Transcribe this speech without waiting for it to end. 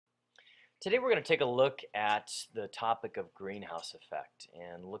Today we're going to take a look at the topic of greenhouse effect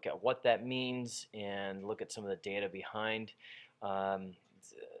and look at what that means and look at some of the data behind um,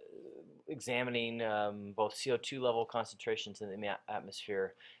 examining both CO2 level concentrations in the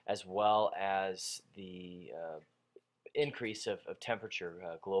atmosphere as well as the increase of temperature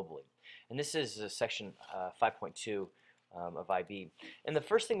globally. And this is section 5.2 of IB. And the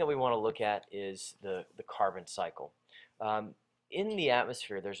first thing that we want to look at is the carbon cycle. In the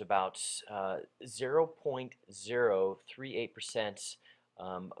atmosphere, there's about 0.038%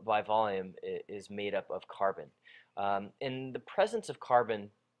 by volume is made up of carbon. And the presence of carbon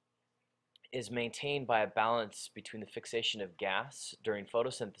is maintained by a balance between the fixation of gas during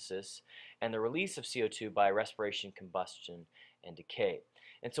photosynthesis and the release of CO2 by respiration, combustion, and decay.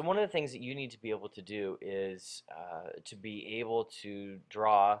 And so one of the things that you need to be able to do is to be able to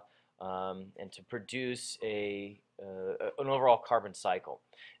draw and to produce an overall carbon cycle.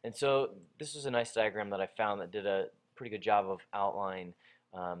 And so this is a nice diagram that I found that did a pretty good job of outlining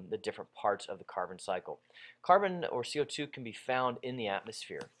the different parts of the carbon cycle. Carbon or CO2 can be found in the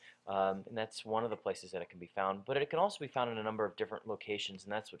atmosphere. And that's one of the places that it can be found, but it can also be found in a number of different locations,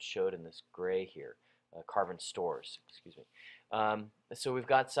 and that's what's showed in this gray here, carbon stores, excuse me. So we've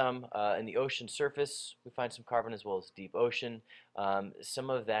got some in the ocean surface, we find some carbon, as well as deep ocean. Some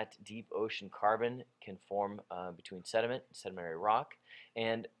of that deep ocean carbon can form between sediment and sedimentary rock,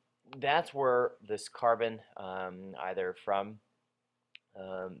 and that's where this carbon, either from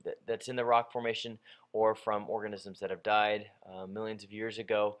that's in the rock formation or from organisms that have died millions of years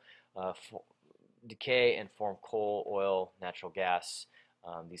ago, decay and form coal, oil, natural gas,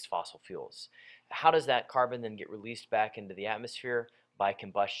 these fossil fuels. How does that carbon then get released back into the atmosphere? By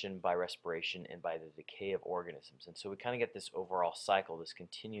combustion, by respiration, and by the decay of organisms. And so we kind of get this overall cycle, this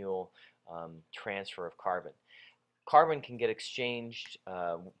continual transfer of carbon. Carbon can get exchanged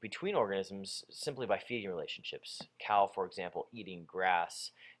between organisms simply by feeding relationships. Cow, for example, eating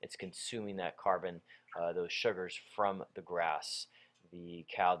grass, it's consuming that carbon, those sugars from the grass. The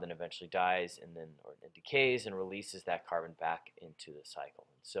cow then eventually dies and then it decays and releases that carbon back into the cycle.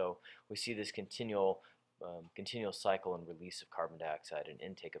 And so we see this continual cycle and release of carbon dioxide and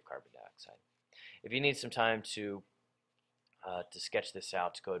intake of carbon dioxide. If you need some time to sketch this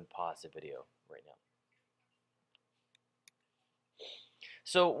out, go ahead and pause the video right now.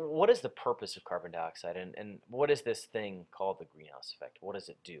 So what is the purpose of carbon dioxide, and what is this thing called the greenhouse effect? What does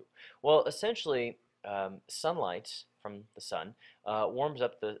it do? Well, essentially, sunlight from the sun warms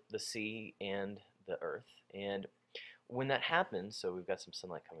up the sea and the earth, and when that happens, so we've got some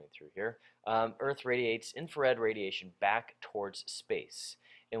sunlight coming through here, Earth radiates infrared radiation back towards space,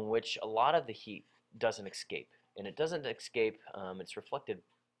 in which a lot of the heat doesn't escape, and it doesn't escape, it's reflected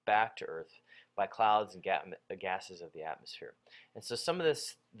back to Earth by clouds and gases of the atmosphere. And so some of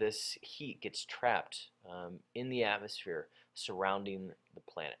this heat gets trapped in the atmosphere surrounding the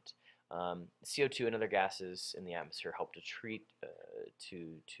planet. CO2 and other gases in the atmosphere help to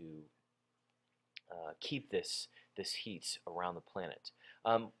keep this heat around the planet.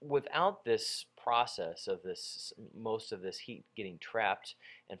 Without this process of most of this heat getting trapped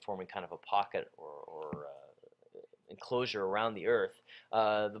and forming kind of a pocket or enclosure around the Earth,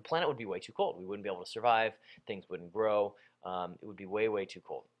 the planet would be way too cold. We wouldn't be able to survive. Things wouldn't grow. It would be way, way too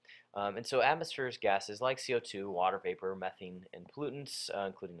cold. And so atmospheric gases like CO2, water vapor, methane, and pollutants,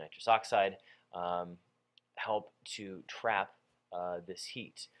 including nitrous oxide, help to trap this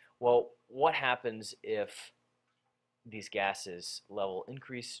heat. Well, what happens if these gases level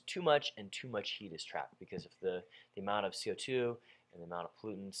increase too much and too much heat is trapped? Because if the amount of CO2 and the amount of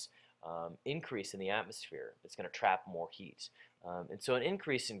pollutants increase in the atmosphere, it's going to trap more heat. And so an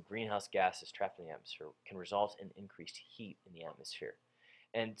increase in greenhouse gases trapped in the atmosphere can result in increased heat in the atmosphere.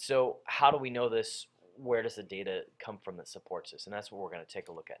 And so how do we know this? Where does the data come from that supports this? And that's what we're going to take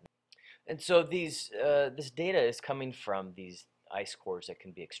a look at. And so this data is coming from these ice cores that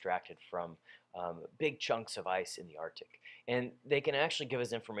can be extracted from big chunks of ice in the Arctic. And they can actually give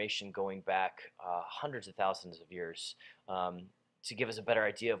us information going back hundreds of thousands of years to give us a better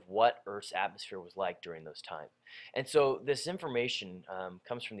idea of what Earth's atmosphere was like during those times. And so this information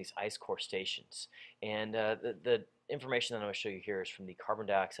comes from these ice core stations. And the information that I'm going to show you here is from the Carbon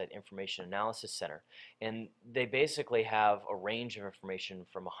Dioxide Information Analysis Center. And they basically have a range of information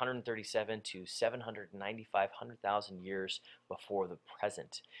from 137 to 795,000 years before the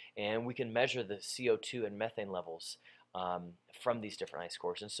present. And we can measure the CO2 and methane levels from these different ice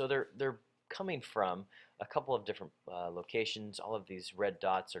cores. And so they're coming from a couple of different locations. All of these red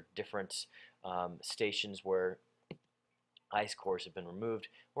dots are different stations where ice cores have been removed.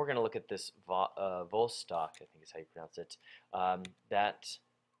 We're going to look at this Vostok, I think is how you pronounce it, that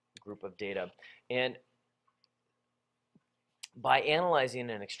group of data. And by analyzing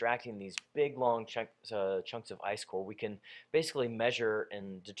and extracting these big long chunks of ice core, we can basically measure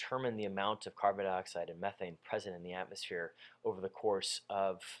and determine the amount of carbon dioxide and methane present in the atmosphere over the course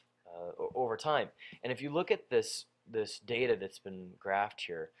of over time. And if you look at this data that's been graphed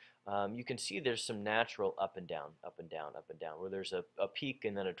here, you can see there's some natural up and down, up and down, up and down, where there's a peak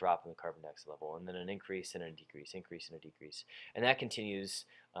and then a drop in the carbon dioxide level, and then an increase and a decrease, increase and a decrease. And that continues.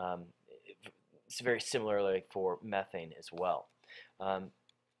 It's very similarly for methane as well.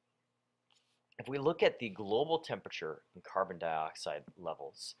 If we look at the global temperature and carbon dioxide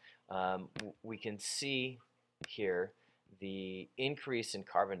levels, we can see here the increase in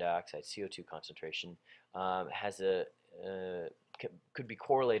carbon dioxide, CO2 concentration, could be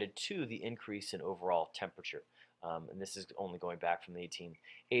correlated to the increase in overall temperature. And this is only going back from the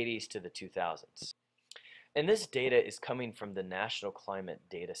 1880s to the 2000s. And this data is coming from the National Climate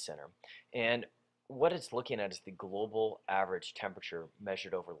Data Center. And what it's looking at is the global average temperature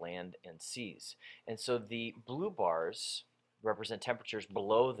measured over land and seas. And so the blue bars represent temperatures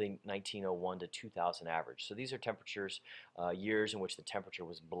below the 1901 to 2000 average. So these are temperatures, years in which the temperature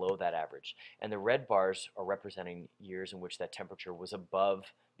was below that average. And the red bars are representing years in which that temperature was above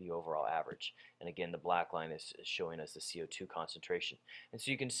the overall average. And again, the black line is showing us the CO2 concentration. And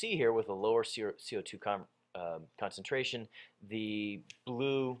so you can see here with a lower CO2 concentration, the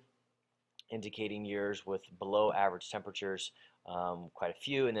blue indicating years with below average temperatures, quite a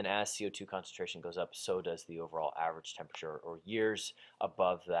few, and then as CO2 concentration goes up, so does the overall average temperature, or years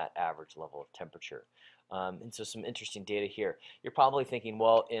above that average level of temperature. And so some interesting data here. You're probably thinking,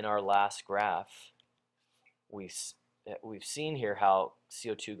 well, in our last graph, we've seen here how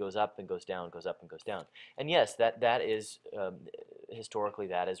CO2 goes up and goes down, goes up and goes down. And yes, that is historically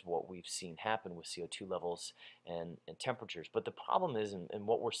that is what we've seen happen with CO2 levels and temperatures. But the problem is, and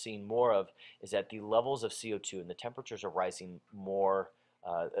what we're seeing more of, is that the levels of CO2 and the temperatures are rising more,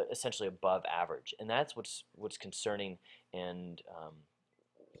 essentially above average. And that's what's concerning, and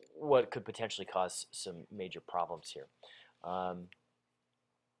what could potentially cause some major problems here.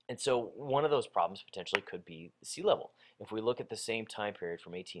 And so one of those problems potentially could be sea level. If we look at the same time period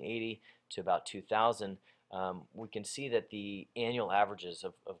from 1880 to about 2000, we can see that the annual averages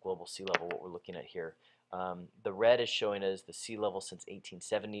of global sea level, what we're looking at here, the red is showing us the sea level since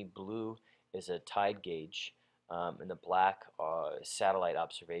 1870, blue is a tide gauge, and the black are satellite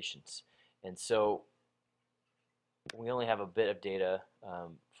observations. And so we only have a bit of data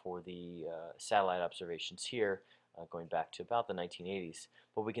for the satellite observations here, going back to about the 1980s.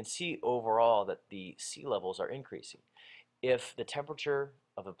 But we can see overall that the sea levels are increasing. If the temperature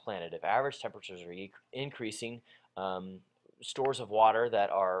of a planet, if average temperatures are increasing, stores of water that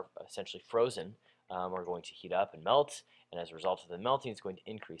are essentially frozen are going to heat up and melt, and as a result of the melting, it's going to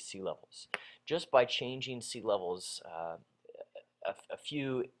increase sea levels. Just by changing sea levels a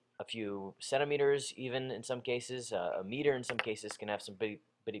few centimeters, even in some cases, a meter in some cases, can have some pretty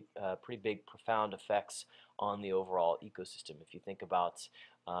big, profound effects on the overall ecosystem. If you think about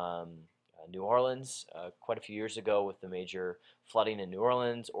New Orleans, quite a few years ago with the major flooding in New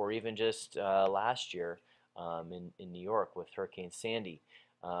Orleans, or even just last year in New York with Hurricane Sandy,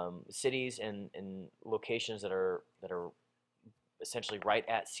 cities and locations that are essentially right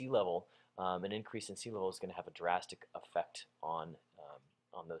at sea level, an increase in sea level is going to have a drastic effect on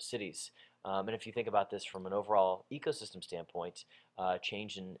those cities. And if you think about this from an overall ecosystem standpoint,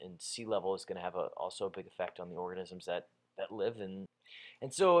 change in sea level is going to have also a big effect on the organisms that live in.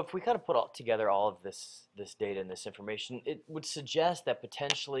 And so if we kind of put together all of this data and this information, it would suggest that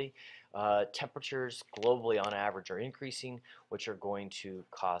potentially temperatures globally on average are increasing, which are going to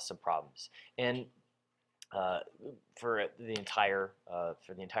cause some problems. And for the entire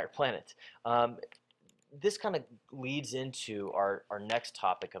planet. This kind of leads into our next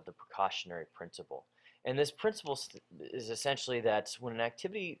topic of the precautionary principle. And this principle is essentially that when an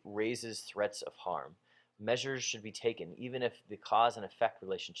activity raises threats of harm, measures should be taken, even if the cause and effect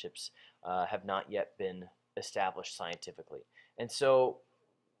relationships have not yet been established scientifically. And so,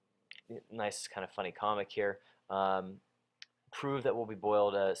 nice kind of funny comic here, prove that we'll be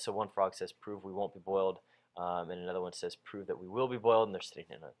boiled. So one frog says, prove we won't be boiled, and another one says, prove that we will be boiled, and they're sitting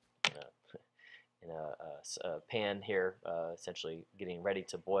in a pan here, essentially getting ready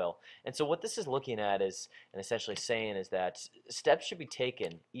to boil. And so what this is looking at is, and essentially saying, is that steps should be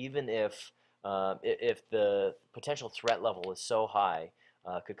taken even if the potential threat level is so high,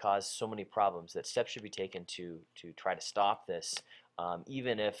 could cause so many problems, that steps should be taken to try to stop this,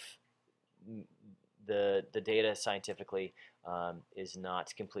 even if the data scientifically is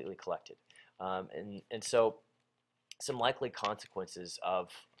not completely collected. And so some likely consequences of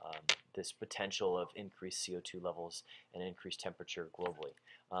this potential of increased CO2 levels and increased temperature globally.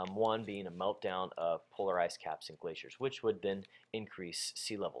 One being a meltdown of polar ice caps and glaciers, which would then increase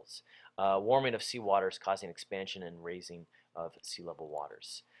sea levels. Warming of sea waters causing expansion and raising of sea level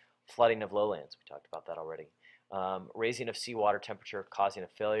waters. Flooding of lowlands, we talked about that already. Raising of seawater temperature causing a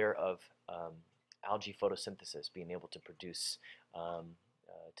failure of algae photosynthesis, being able to produce,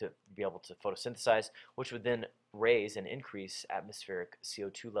 photosynthesize, which would then raise and increase atmospheric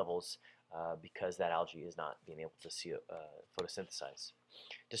CO2 levels because that algae is not being able to photosynthesize.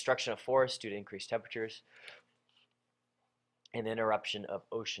 Destruction of forests due to increased temperatures, and interruption of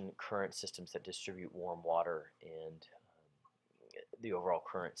ocean current systems that distribute warm water and the overall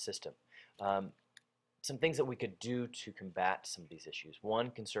current system. Some things that we could do to combat some of these issues.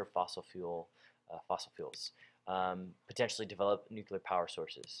 One, conserve fossil fuels. Potentially develop nuclear power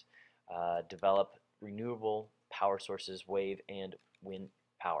sources. Develop renewable power sources, wave and wind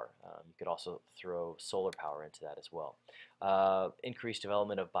power. You could also throw solar power into that as well. Increase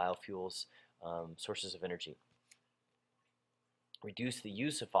development of biofuels, sources of energy. Reduce the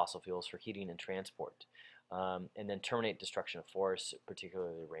use of fossil fuels for heating and transport. And then terminate destruction of forests,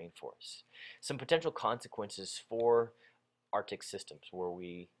 particularly rainforests. Some potential consequences for Arctic systems where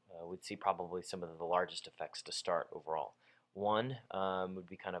we would see probably some of the largest effects to start overall. One would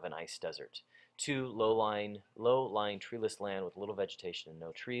be kind of an ice desert. Two, low-lying treeless land with little vegetation and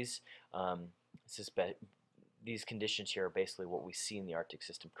no trees. These conditions here are basically what we see in the Arctic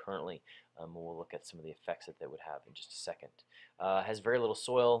system currently. We'll look at some of the effects that they would have in just a second. Has very little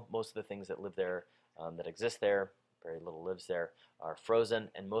soil. Most of the things that live there, that exist there, very little lives there, are frozen,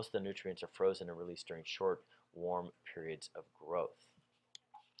 and most of the nutrients are frozen and released during short, warm periods of growth.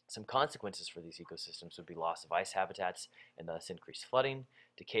 Some consequences for these ecosystems would be loss of ice habitats and thus increased flooding,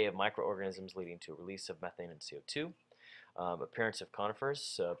 decay of microorganisms leading to a release of methane and CO2, appearance of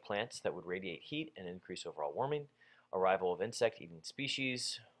conifers, plants that would radiate heat and increase overall warming, arrival of insect-eating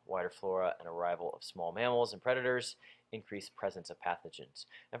species, wider flora, and arrival of small mammals and predators, increased presence of pathogens.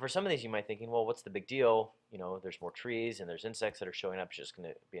 And for some of these you might be thinking, well, what's the big deal? You know, there's more trees and there's insects that are showing up. It's just going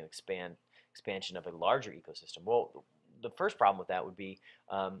to be an expansion of a larger ecosystem. Well, the first problem with that would be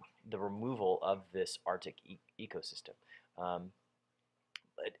the removal of this Arctic ecosystem.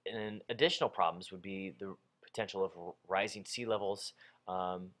 And additional problems would be the potential of rising sea levels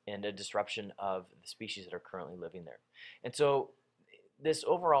and a disruption of the species that are currently living there. And so this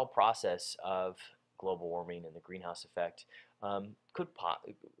overall process of global warming and the greenhouse effect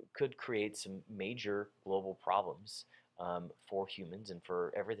could create some major global problems for humans and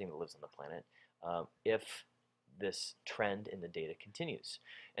for everything that lives on the planet if this trend in the data continues.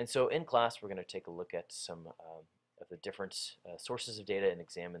 And so in class we're going to take a look at some of the different sources of data and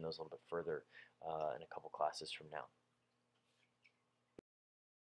examine those a little bit further in a couple classes from now.